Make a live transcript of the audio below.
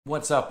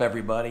What's up,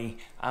 everybody?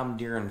 I'm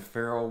Darren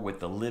Farrell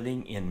with the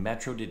Living in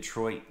Metro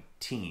Detroit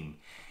team.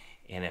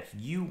 And if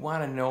you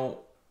want to know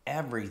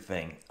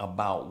everything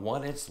about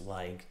what it's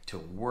like to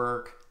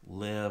work,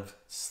 live,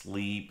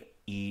 sleep,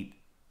 eat,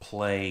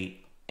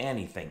 play,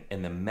 anything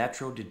in the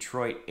Metro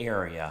Detroit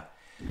area,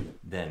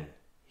 then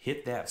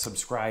hit that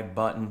subscribe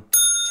button,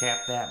 tap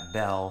that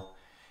bell,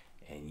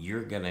 and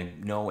you're going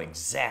to know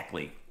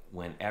exactly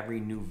when every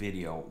new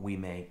video we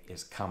make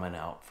is coming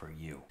out for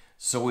you.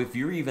 So if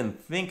you're even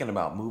thinking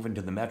about moving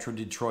to the Metro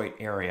Detroit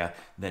area,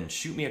 then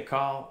shoot me a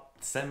call,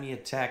 send me a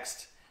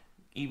text,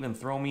 even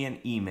throw me an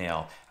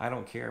email. I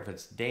don't care if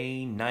it's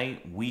day,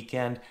 night,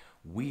 weekend.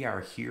 We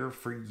are here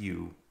for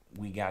you.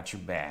 We got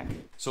your back.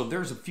 So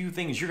there's a few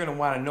things you're going to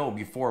want to know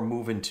before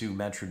moving to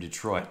Metro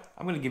Detroit.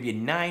 I'm going to give you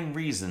 9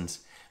 reasons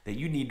that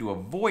you need to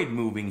avoid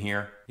moving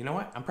here. You know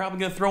what? I'm probably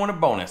going to throw in a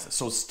bonus,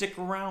 so stick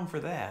around for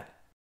that.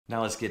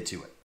 Now let's get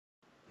to it.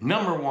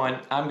 Number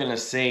 1, I'm going to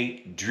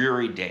say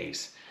dreary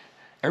days.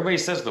 Everybody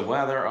says the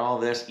weather, all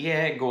this,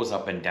 yeah, it goes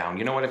up and down.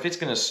 You know what? If it's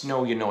going to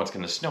snow, you know it's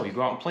going to snow. You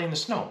go out and play in the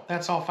snow.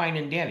 That's all fine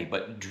and dandy,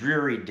 but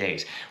dreary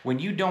days. When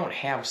you don't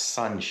have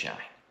sunshine.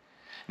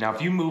 Now,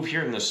 if you move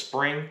here in the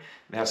spring,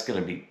 that's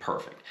going to be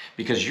perfect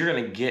because you're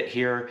going to get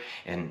here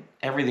and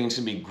everything's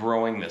going to be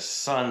growing. The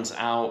sun's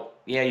out.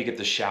 Yeah, you get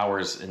the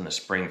showers in the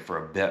spring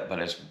for a bit, but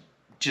it's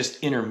just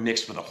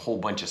intermixed with a whole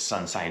bunch of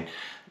sunshine.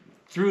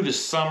 Through the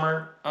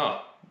summer,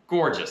 oh,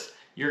 gorgeous.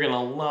 You're going to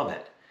love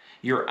it.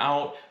 You're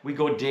out, we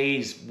go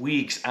days,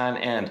 weeks on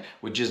end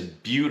with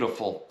just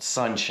beautiful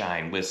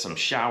sunshine with some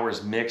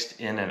showers mixed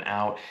in and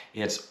out.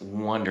 It's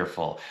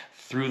wonderful.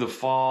 Through the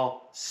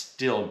fall,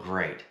 still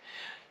great.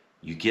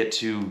 You get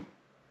to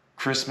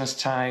Christmas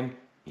time,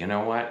 you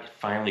know what? It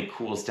finally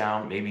cools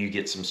down. Maybe you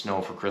get some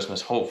snow for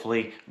Christmas.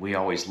 Hopefully, we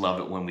always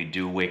love it when we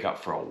do wake up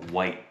for a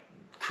white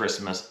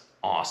Christmas.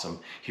 Awesome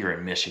here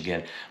in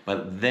Michigan.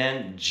 But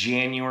then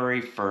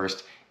January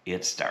 1st,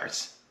 it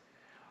starts.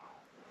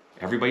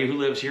 Everybody who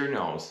lives here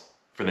knows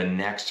for the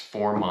next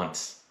 4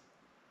 months,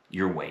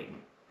 you're waiting.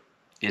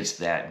 It's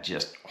that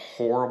just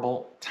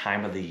horrible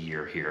time of the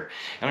year here.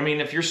 And I mean,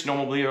 if you're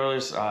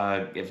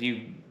snowmobilers, if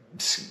you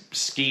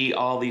ski,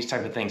 all these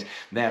type of things,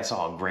 that's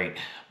all great.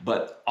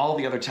 But all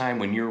the other time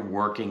when you're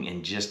working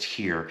and just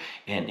here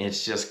and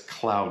it's just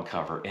cloud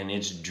cover and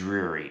it's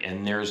dreary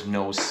and there's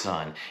no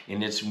sun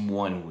and it's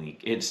 1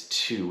 week, it's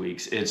 2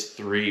 weeks, it's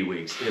 3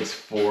 weeks, it's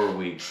 4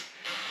 weeks.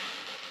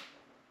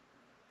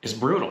 It's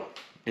brutal.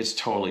 It's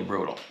totally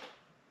brutal.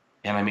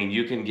 And I mean,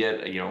 you can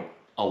get,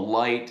 a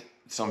light.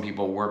 Some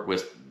people work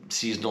with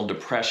seasonal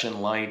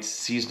depression lights,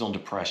 seasonal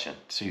depression.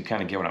 So you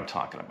kind of get what I'm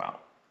talking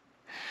about.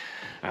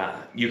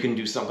 You can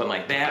do something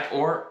like that,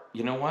 or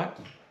you know what?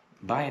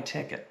 Buy a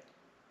ticket.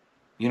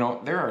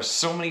 There are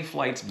so many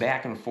flights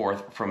back and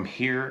forth from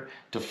here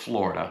to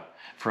Florida,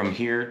 from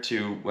here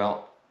to,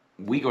 well,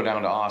 we go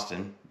down to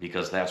Austin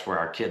because that's where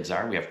our kids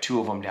are. We have 2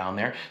 of them down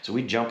there. So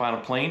we jump on a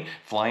plane,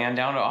 fly on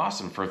down to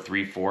Austin for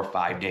 3, 4,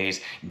 5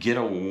 days, get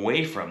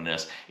away from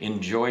this,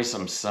 enjoy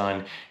some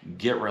sun,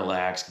 get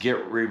relaxed,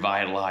 get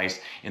revitalized,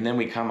 and then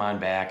we come on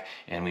back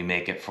and we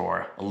make it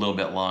for a little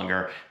bit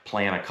longer,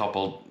 plan a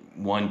couple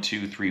 1,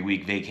 2, 3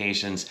 week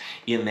vacations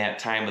in that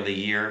time of the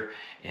year.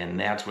 And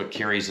that's what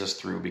carries us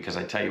through, because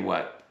I tell you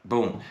what,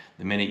 boom,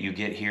 the minute you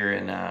get here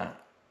in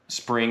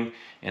spring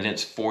and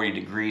it's 40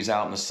 degrees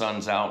out and the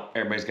sun's out,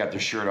 everybody's got their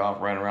shirt off,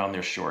 running around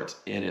their shorts.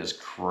 It is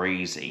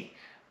crazy,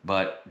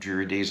 but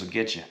dreary days will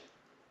get you.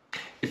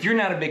 If you're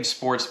not a big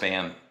sports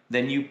fan,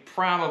 then you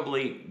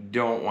probably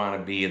don't want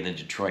to be in the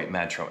Detroit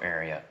metro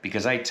area,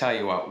 because I tell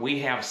you what, we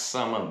have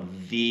some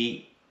of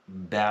the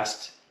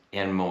best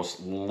and most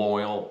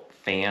loyal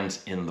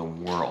fans in the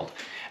world.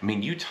 I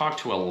mean, you talk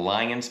to a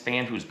Lions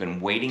fan who's been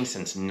waiting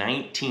since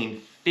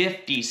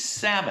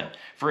 1957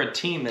 for a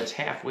team that's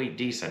halfway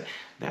decent.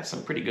 That's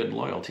some pretty good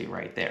loyalty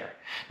right there.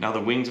 Now,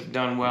 the Wings have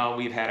done well.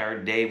 We've had our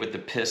day with the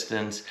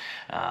Pistons.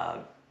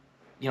 A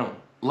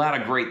lot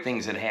of great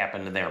things that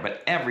happened there.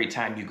 But every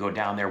time you go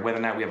down there, whether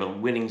or not we have a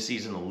winning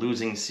season, a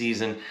losing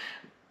season,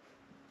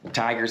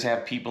 Tigers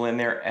have people in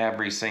there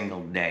every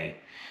single day.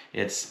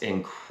 It's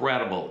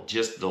incredible,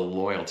 just the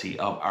loyalty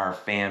of our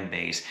fan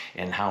base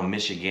and how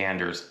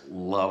Michiganders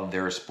love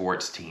their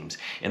sports teams.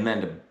 And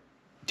then to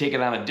take it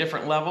on a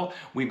different level,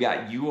 we've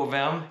got U of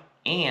M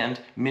and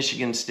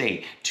Michigan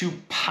State, 2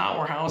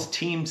 powerhouse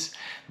teams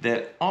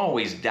that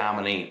always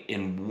dominate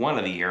in one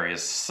of the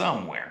areas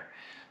somewhere.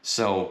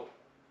 So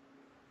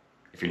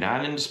if you're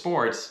not into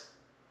sports,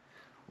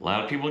 a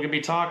lot of people are going to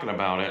be talking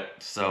about it,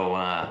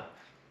 so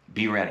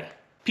be ready.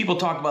 People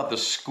talk about the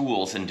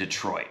schools in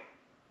Detroit.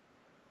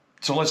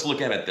 So let's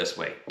look at it this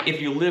way.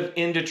 If you live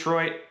in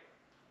Detroit,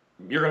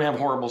 you're going to have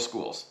horrible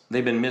schools.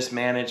 They've been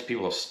mismanaged.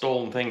 People have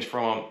stolen things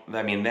from them.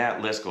 I mean,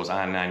 that list goes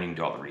on and on. You can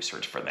do all the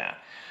research for that.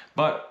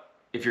 But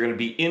if you're going to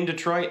be in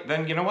Detroit,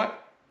 then you know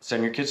what?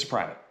 Send your kids to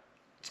private.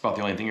 It's about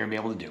the only thing you're going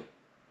to be able to do.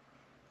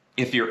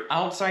 If you're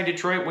outside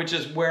Detroit, which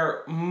is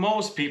where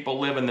most people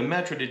live in the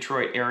Metro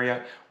Detroit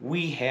area,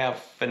 we have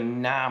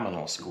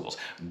phenomenal schools.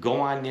 Go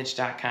on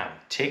niche.com.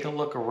 Take a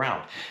look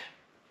around.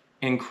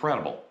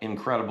 Incredible,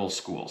 incredible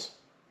schools.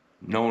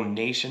 Known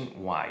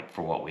nationwide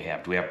for what we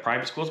have. Do we have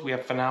private schools? We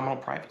have phenomenal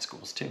private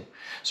schools too.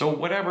 So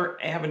whatever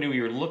avenue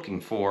you're looking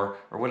for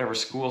or whatever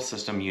school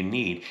system you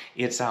need,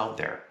 it's out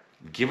there.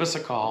 Give us a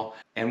call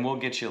and we'll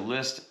get you a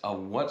list of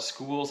what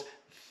schools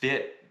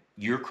fit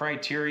your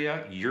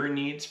criteria, your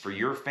needs for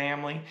your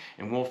family,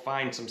 and we'll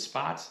find some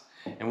spots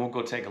and we'll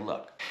go take a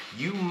look.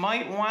 You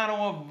might want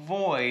to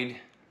avoid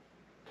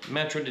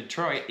Metro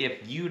Detroit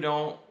if you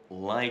don't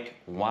like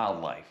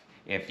wildlife.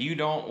 If you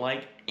don't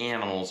like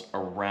animals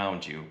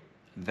around you,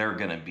 they're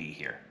gonna be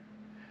here.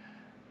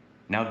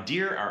 Now,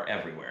 deer are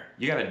everywhere.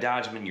 You gotta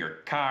dodge them in your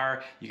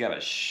car, you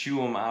gotta shoo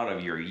them out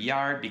of your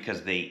yard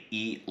because they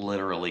eat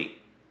literally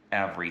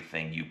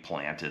everything you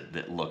planted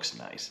that looks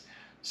nice.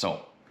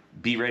 So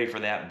be ready for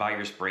that, buy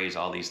your sprays,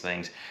 all these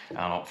things.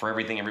 I don't know, for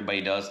everything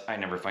everybody does, I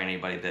never find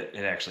anybody that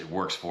it actually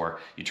works for.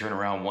 You turn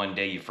around one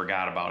day, you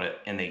forgot about it,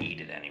 and they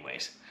eat it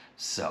anyways.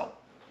 So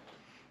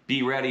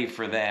be ready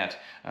for that.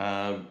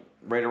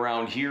 Right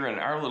around here in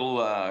our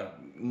little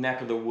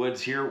neck of the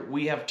woods here,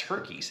 we have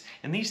turkeys.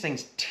 And these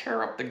things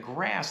tear up the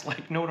grass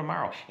like no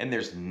tomorrow. And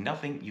there's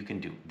nothing you can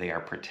do. They are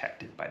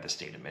protected by the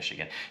state of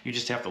Michigan. You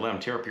just have to let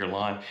them tear up your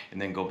lawn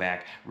and then go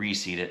back,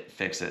 reseed it,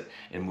 fix it,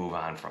 and move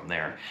on from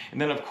there.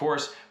 And then, of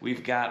course,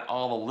 we've got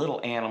all the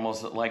little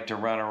animals that like to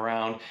run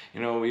around.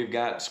 You know, we've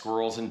got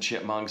squirrels and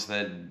chipmunks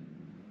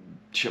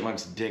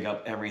dig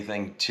up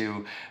everything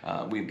too.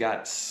 We've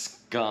got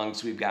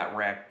skunks, we've got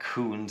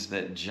raccoons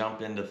that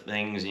jump into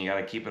things and you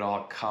gotta keep it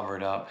all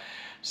covered up.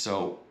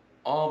 So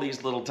all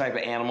these little type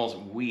of animals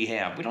we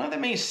have. We don't have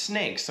that many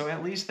snakes, so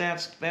at least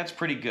that's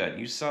pretty good.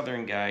 You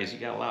southern guys, you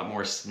got a lot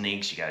more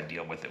snakes you gotta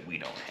deal with that we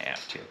don't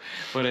have to.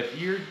 But if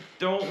you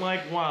don't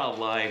like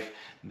wildlife,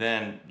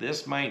 then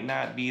this might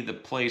not be the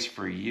place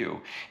for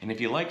you. And if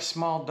you like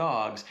small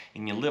dogs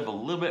and you live a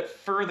little bit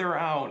further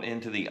out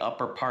into the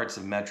upper parts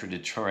of Metro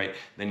Detroit,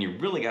 then you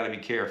really got to be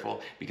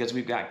careful because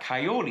we've got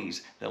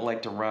coyotes that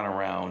like to run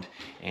around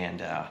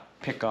and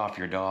pick off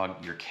your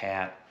dog, your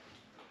cat,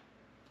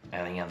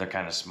 and any other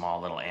kind of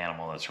small little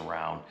animal that's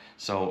around.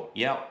 So,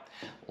 yep,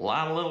 a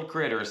lot of little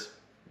critters.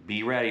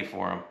 Be ready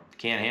for them. If you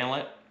can't handle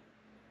it,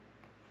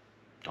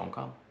 don't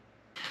come.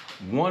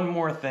 One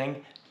more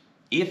thing.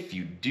 If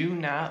you do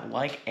not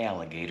like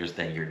alligators,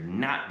 then you're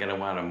not going to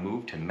want to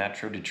move to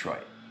Metro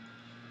Detroit.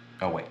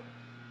 Oh wait,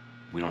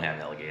 we don't have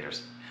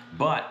alligators.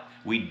 But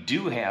we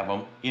do have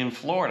them in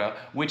Florida,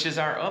 which is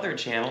our other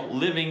channel,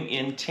 Living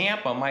in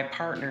Tampa. My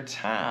partner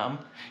Tom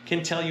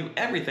can tell you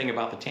everything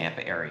about the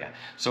Tampa area.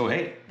 So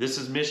hey, this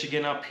is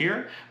Michigan up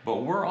here,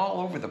 but we're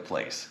all over the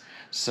place.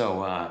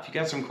 So if you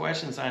got some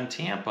questions on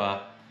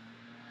Tampa,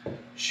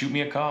 shoot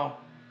me a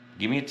call,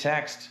 give me a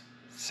text,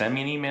 send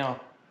me an email.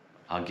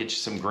 I'll get you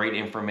some great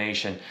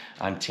information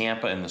on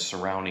Tampa and the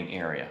surrounding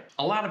area.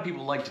 A lot of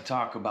people like to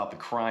talk about the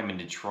crime in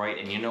Detroit,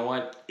 and you know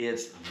what?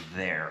 It's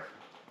there.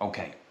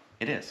 Okay,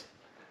 it is.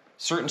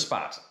 Certain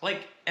spots,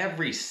 like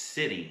every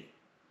city,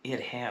 it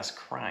has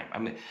crime. I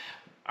mean,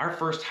 our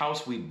first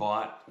house we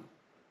bought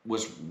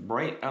was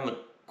right on the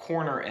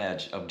corner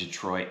edge of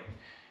Detroit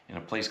in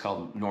a place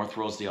called North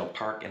Rosedale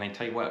Park, and I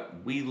tell you what,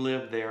 we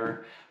lived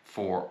there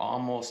for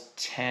almost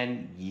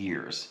 10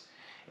 years.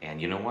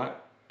 And you know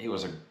what? It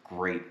was a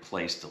great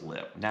place to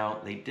live.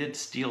 Now, they did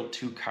steal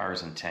 2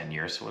 cars in 10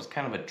 years, so it was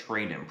kind of a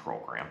trade-in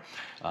program.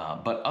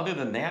 But other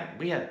than that,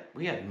 we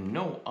had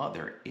no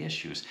other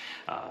issues.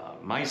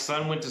 My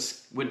son went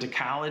to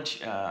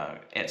college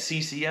at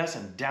CCS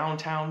in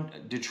downtown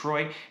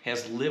Detroit,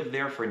 has lived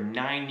there for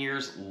 9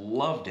 years,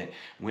 loved it.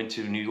 Went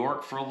to New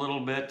York for a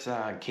little bit,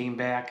 came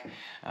back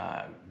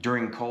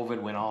during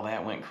COVID when all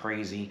that went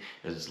crazy,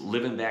 is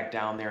living back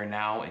down there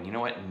now, and you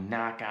know what,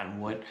 knock on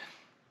wood,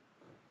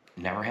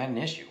 never had an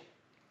issue.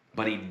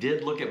 But he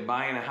did look at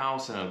buying a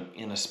house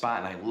in a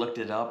spot, and I looked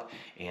it up,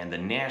 and the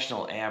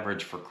national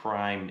average for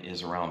crime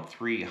is around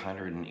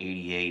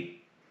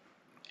 388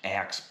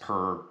 acts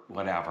per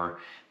whatever.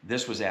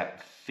 This was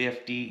at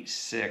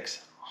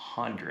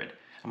 5,600.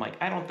 I'm like,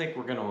 I don't think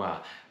we're going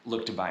to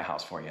look to buy a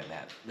house for you in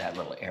that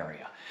little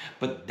area.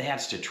 But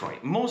that's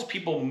Detroit. Most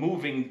people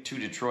moving to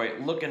Detroit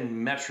look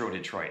in Metro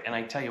Detroit. And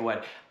I tell you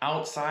what,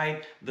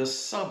 outside the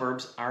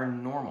suburbs are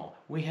normal.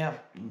 We have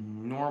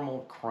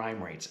normal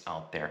crime rates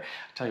out there. I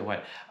tell you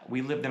what,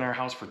 we lived in our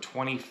house for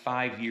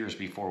 25 years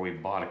before we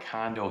bought a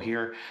condo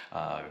here,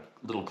 a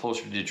little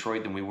closer to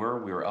Detroit than we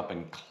were. We were up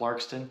in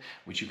Clarkston,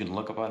 which you can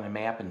look up on the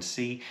map and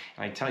see.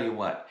 And I tell you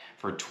what,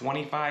 for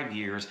 25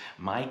 years,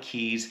 my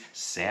keys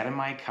sat in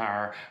my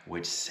car,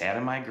 which sat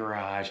in my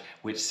garage,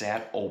 which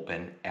sat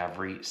open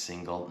every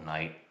single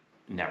night.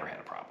 Never had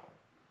a problem.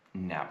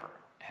 Never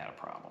had a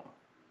problem.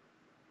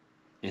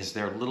 Is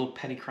there little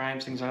petty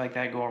crimes, things like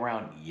that go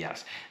around?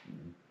 Yes.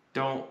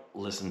 Don't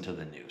listen to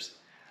the news.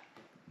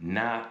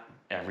 Not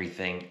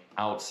everything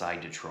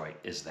outside Detroit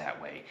is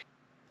that way.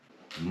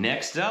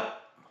 Next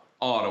up,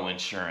 auto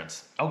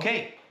insurance.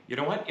 Okay, you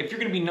know what? If you're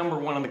going to be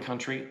 #1 in the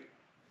country,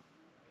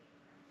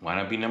 why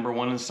not be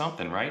 #1 in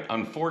something, right?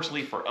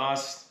 Unfortunately for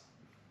us,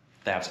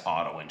 that's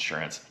auto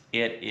insurance.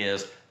 It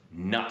is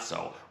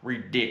nutso,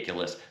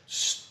 ridiculous,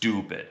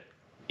 stupid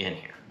in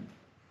here.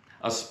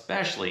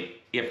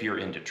 Especially if you're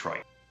in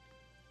Detroit.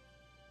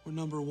 We're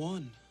number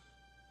one.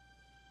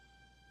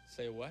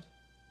 Say what?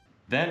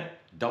 Then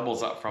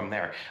doubles up from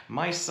there.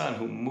 My son,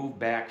 who moved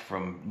back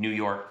from New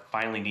York,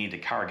 finally needed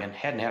a car again,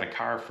 hadn't had a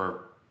car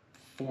for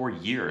 4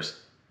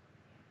 years.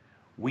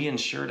 We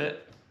insured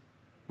it.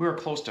 We were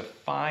close to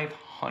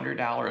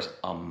 $500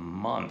 a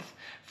month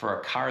for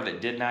a car that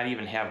did not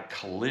even have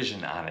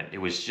collision on it. It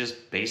was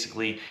just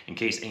basically, in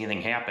case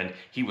anything happened,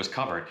 he was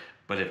covered.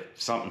 But if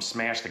something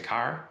smashed the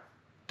car,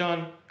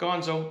 done,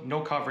 gonzo,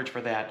 no coverage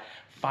for that.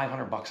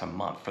 $500 a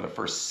month for the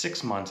first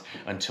 6 months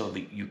until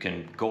you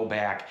can go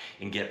back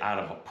and get out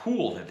of a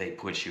pool that they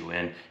put you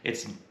in.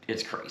 It's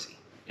crazy.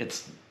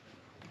 It's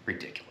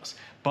ridiculous.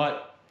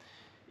 But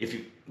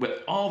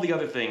with all the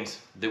other things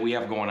that we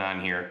have going on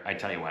here, I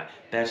tell you what,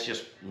 that's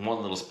just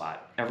one little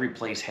spot. Every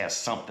place has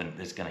something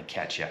that's gonna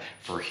catch you.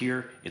 For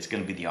here, it's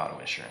gonna be the auto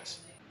insurance.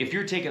 If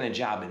you're taking a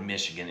job in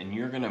Michigan and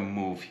you're gonna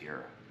move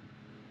here,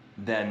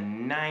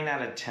 then 9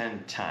 out of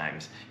 10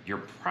 times, you're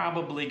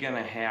probably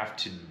gonna have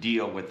to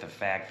deal with the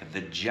fact that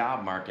the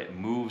job market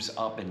moves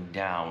up and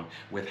down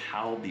with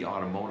how the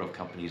automotive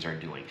companies are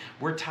doing.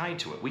 We're tied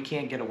to it. We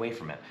can't get away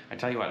from it. I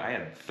tell you what, I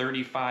had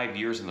 35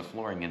 years in the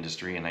flooring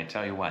industry, and I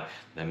tell you what,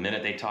 the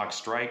minute they talk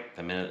strike,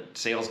 the minute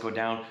sales go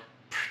down,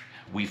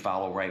 we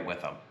follow right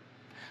with them.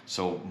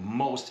 So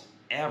most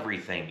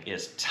everything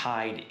is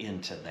tied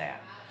into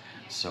that.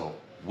 So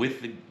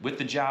with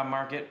the job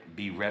market,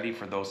 be ready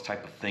for those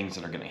type of things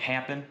that are going to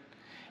happen,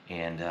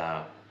 and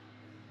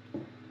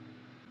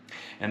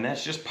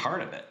that's just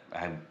part of it.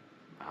 I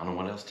don't know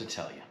what else to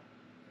tell you.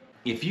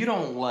 If you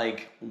don't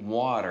like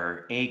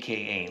water,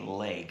 aka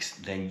lakes,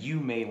 then you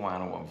may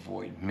want to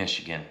avoid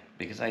Michigan,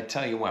 because I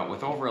tell you what,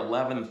 with over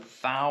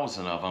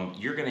 11,000 of them,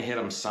 you're going to hit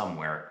them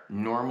somewhere.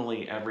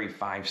 Normally every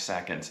 5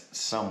 seconds,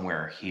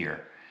 somewhere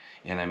here.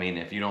 And I mean,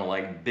 if you don't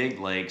like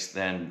big lakes,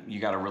 then you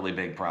got a really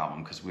big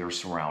problem, because we were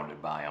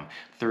surrounded by them.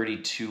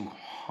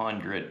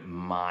 3,200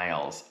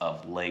 miles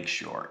of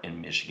lakeshore in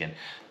Michigan.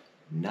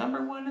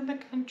 Number 1 in the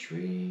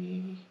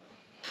country.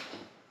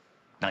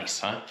 Nice,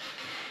 huh?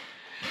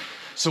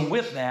 So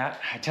with that,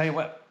 I tell you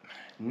what,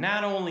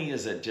 not only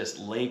is it just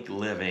lake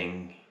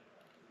living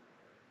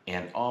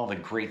and all the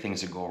great things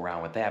that go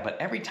around with that, but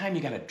every time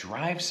you got to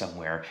drive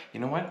somewhere,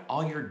 you know what?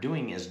 All you're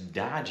doing is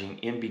dodging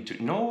in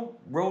between. No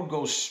road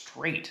goes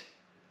straight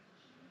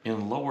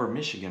in lower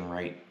Michigan,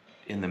 right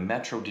in the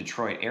metro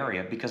Detroit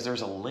area, because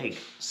there's a lake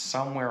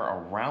somewhere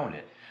around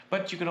it.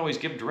 But you can always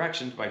give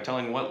directions by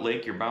telling what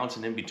lake you're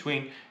bouncing in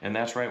between, and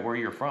that's right where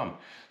you're from.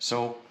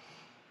 So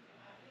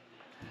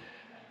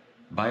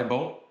buy a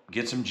boat,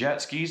 get some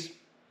jet skis,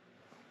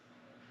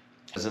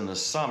 because in the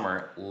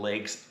summer,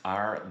 lakes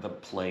are the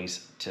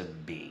place to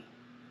be.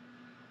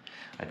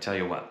 I tell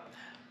you what,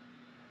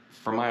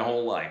 for my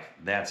whole life,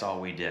 that's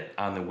all we did.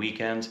 On the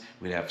weekends,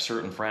 we'd have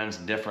certain friends,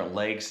 different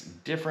lakes.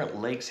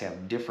 Different lakes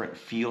have different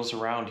feels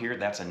around here.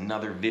 That's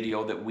another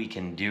video that we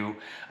can do.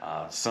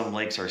 Some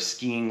lakes are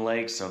skiing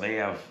lakes, so they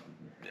have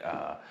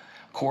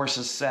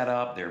courses set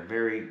up. They're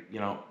very,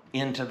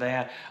 into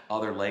that.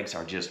 Other lakes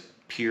are just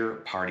pure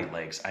party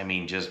lakes. I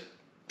mean, just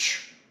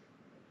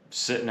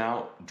sitting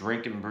out,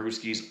 drinking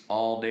brewskis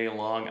all day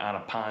long on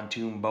a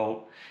pontoon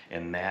boat,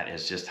 and that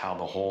is just how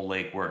the whole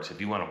lake works. If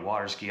you want to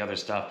water ski other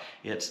stuff,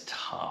 it's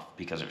tough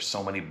because there's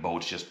so many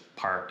boats just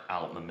parked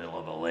out in the middle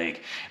of the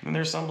lake. And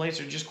there's some lakes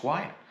that are just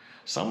quiet.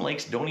 Some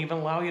lakes don't even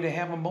allow you to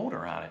have a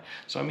motor on it.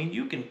 So I mean,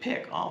 you can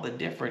pick all the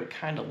different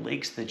kind of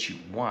lakes that you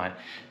want,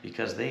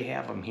 because they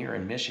have them here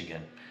in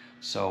Michigan.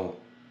 So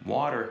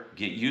water,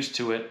 get used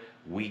to it.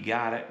 We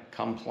got it.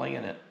 Come play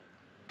in it.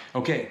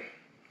 Okay.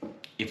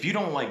 If you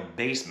don't like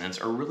basements,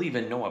 or really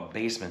even know what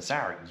basements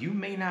are, you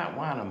may not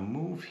want to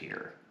move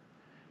here.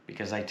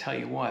 Because I tell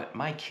you what,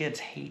 my kids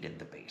hated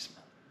the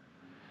basement.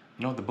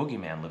 The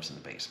boogeyman lives in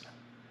the basement.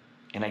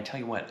 And I tell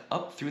you what,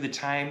 up through the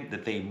time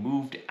that they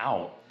moved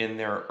out in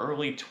their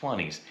early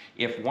 20s,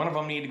 if one of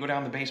them needed to go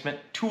down the basement,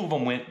 2 of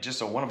them went, just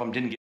so one of them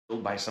didn't get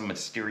killed by some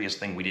mysterious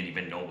thing we didn't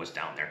even know was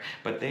down there.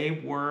 But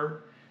they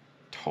were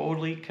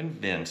totally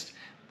convinced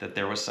that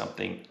there was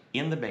something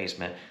in the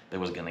basement that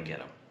was going to get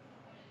them.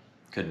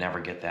 Could never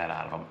get that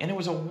out of them. And it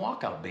was a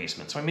walkout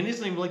basement. So I mean, it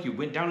isn't even like you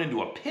went down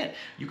into a pit.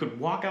 You could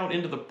walk out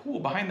into the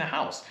pool behind the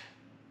house.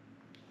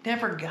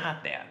 Never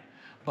got that.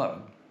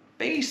 But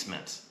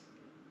basements,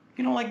 if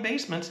you don't like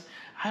basements,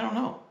 I don't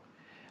know.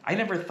 I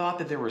never thought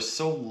that there were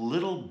so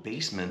little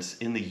basements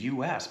in the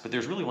U.S., but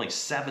there's really only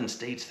 7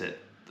 states that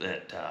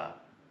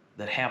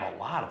have a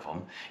lot of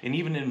them. And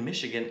even in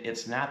Michigan,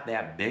 it's not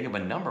that big of a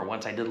number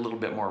once I did a little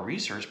bit more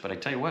research. But I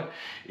tell you what,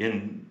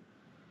 in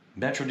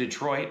Metro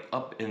Detroit,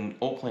 up in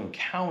Oakland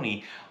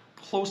County,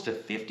 close to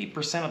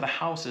 50% of the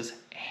houses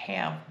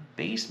have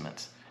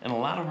basements. And a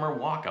lot of them are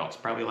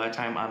walkouts, probably a lot of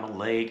time on the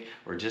lake,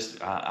 or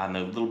just on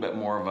a little bit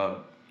more of a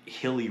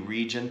hilly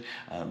region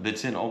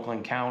that's in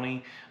Oakland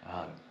County.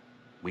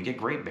 We get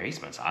great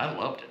basements. I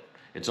loved it.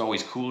 It's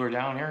always cooler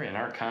down here in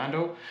our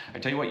condo. I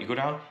tell you what, you go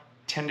down,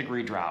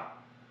 10-degree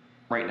drop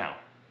right now.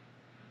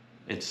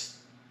 It's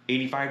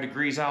 85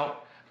 degrees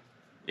out.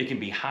 It can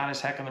be hot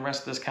as heck in the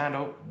rest of this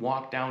condo.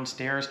 Walk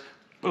downstairs,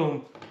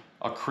 boom,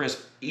 a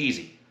crisp,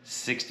 easy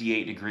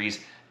 68 degrees,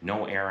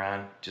 no air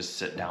on, just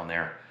sit down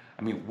there.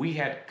 I mean, we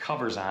had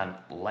covers on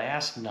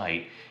last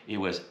night. It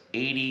was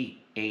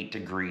 88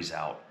 degrees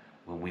out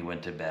when we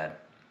went to bed.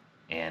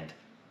 And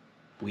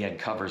we had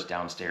covers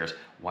downstairs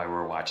while we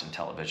were watching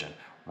television,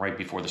 right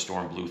before the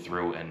storm blew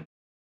through and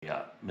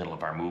the middle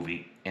of our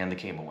movie and the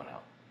cable went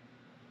out.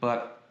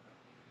 But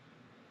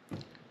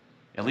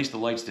at least the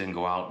lights didn't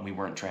go out and we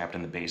weren't trapped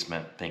in the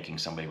basement thinking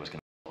somebody was going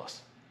to kill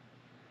us.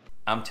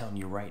 I'm telling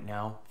you right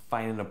now,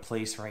 finding a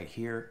place right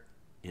here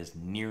is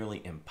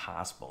nearly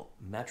impossible.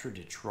 Metro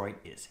Detroit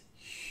is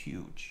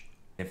huge.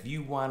 If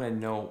you want to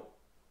know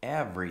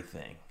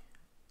everything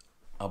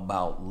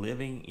about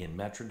living in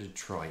Metro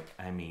Detroit,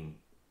 I mean,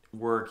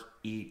 work,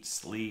 eat,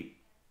 sleep,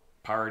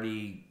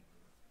 party,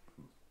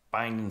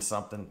 finding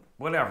something,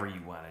 whatever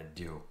you want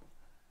to do,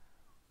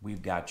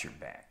 we've got your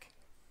back.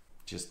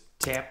 Just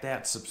tap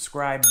that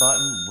subscribe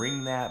button,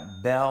 ring that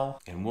bell,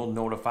 and we'll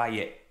notify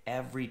you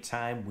every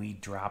time we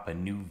drop a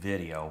new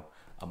video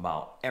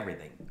about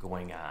everything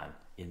going on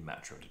in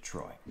Metro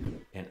Detroit.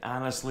 And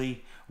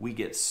honestly, we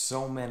get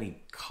so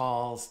many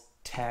calls,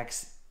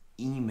 texts,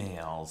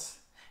 emails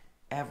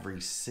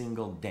every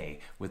single day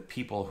with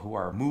people who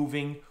are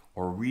moving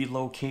or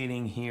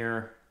relocating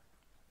here,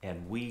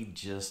 and we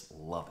just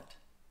love it.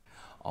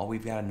 All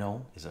we've got to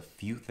know is a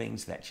few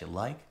things that you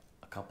like,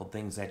 a couple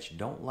things that you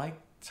don't like,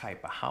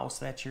 type of house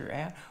that you're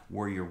at,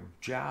 where your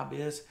job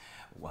is,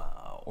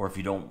 or if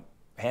you don't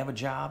have a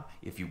job,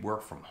 if you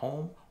work from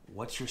home,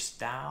 what's your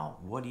style,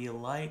 what do you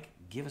like?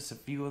 Give us a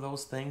few of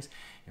those things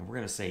and we're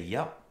going to say,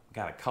 yep,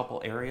 got a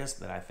couple areas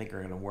that I think are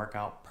going to work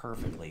out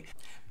perfectly.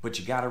 But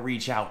you got to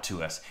reach out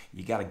to us.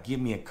 You got to give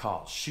me a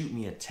call, shoot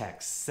me a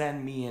text,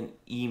 send me an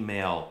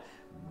email.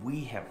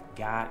 We have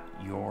got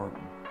your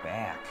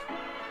back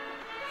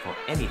for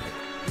anything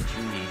that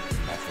you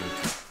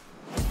need.